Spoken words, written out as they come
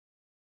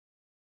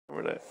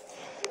Remember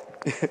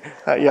that?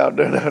 How y'all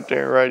doing out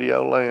there in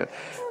Radio Land?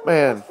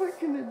 Man,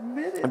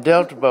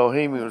 Delta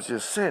Bohemian was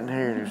just sitting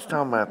here and he was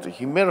talking about the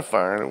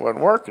humidifier and it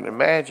wasn't working. And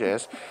Madge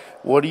asked,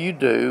 what do you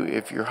do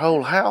if your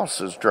whole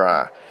house is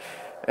dry?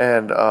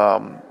 And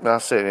I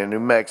said, in New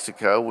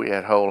Mexico, we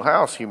had whole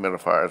house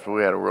humidifiers, but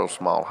we had a real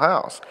small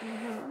house.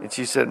 And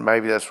she said,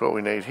 maybe that's what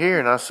we need here.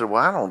 And I said,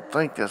 well, I don't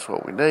think that's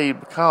what we need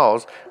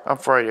because I'm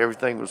afraid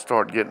everything would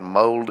start getting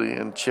moldy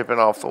and chipping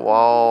off the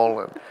wall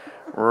and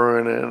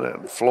ruining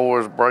and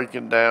floors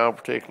breaking down,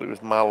 particularly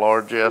with my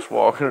large ass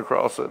walking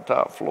across that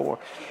top floor.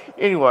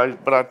 Anyway,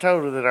 but I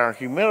told her that our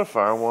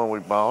humidifier, one we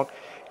bought,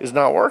 is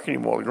not working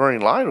anymore. The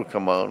green light will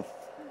come on,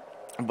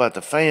 but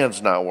the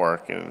fan's not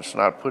working. It's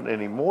not putting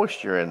any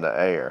moisture in the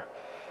air.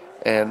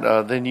 And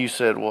then you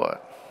said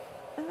what?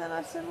 And then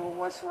I said, well,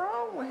 what's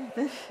wrong with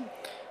it?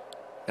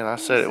 And I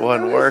said it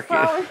wasn't working.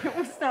 It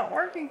was not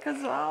working because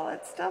of all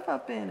that stuff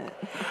up in it.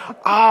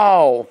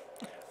 Oh,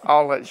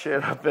 all that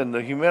shit up in the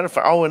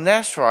humidifier. Oh, and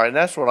that's right. And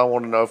that's what I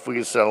want to know if we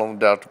could sell on the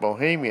Delta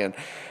Bohemian.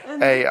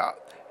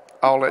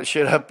 All that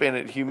shit up in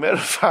it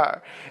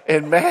humidifier.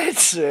 And Matt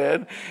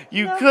said,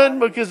 you couldn't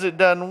because it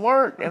doesn't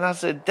work. And I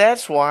said,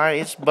 that's why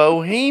it's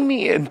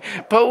Bohemian.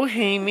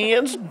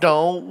 Bohemians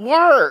don't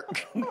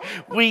work.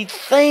 We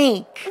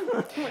think.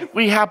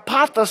 We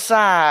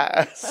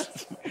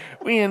hypothesize.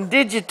 We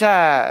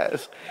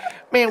indigitize.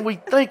 Man, we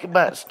think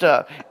about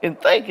stuff.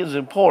 And think is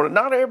important.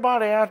 Not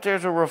everybody out there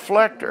is a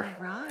reflector.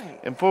 Right.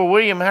 And poor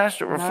William has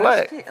to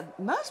reflect.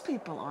 Most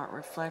people aren't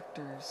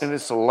reflectors. And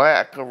it's a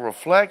lack of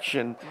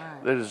reflection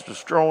that is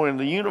destroying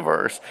the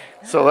universe.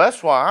 So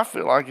that's why I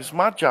feel like it's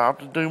my job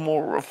to do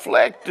more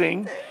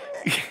reflecting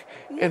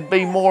and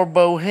be more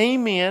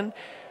bohemian.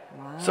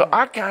 Right. So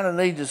I kind of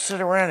need to sit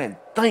around and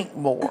think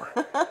more.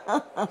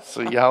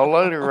 See y'all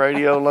later,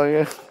 Radio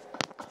Land.